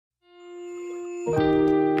My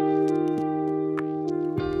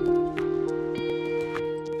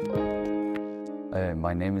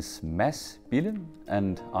name is Mads Bille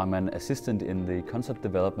and I'm an assistant in the concept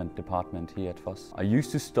development department here at FOSS. I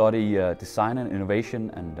used to study design and innovation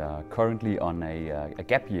and currently on a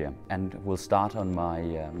gap year and will start on my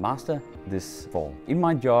master this fall. In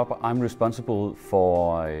my job I'm responsible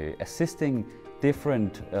for assisting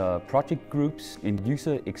different project groups in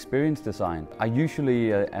user experience design. I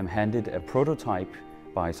usually am handed a prototype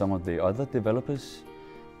by some of the other developers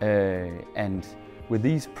and with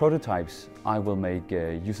these prototypes I will make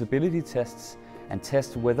usability tests and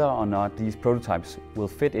test whether or not these prototypes will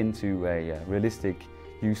fit into a realistic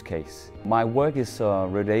use case. My work is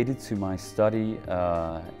related to my study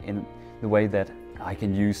in the way that I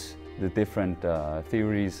can use the different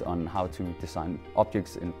theories on how to design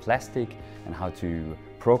objects in plastic and how to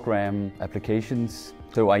program applications.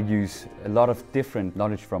 So I use a lot of different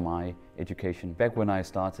knowledge from my education. Back when I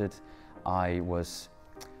started, I was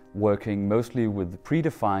working mostly with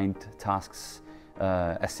predefined tasks,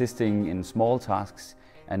 assisting in small tasks,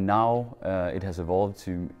 and now it has evolved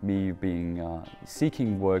to me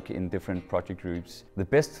seeking work in different project groups. The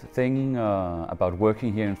best thing about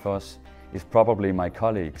working here in FOSS is probably my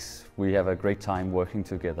colleagues. We have a great time working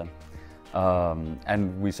together,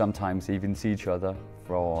 and we sometimes even see each other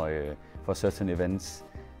for certain events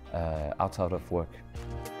outside of work.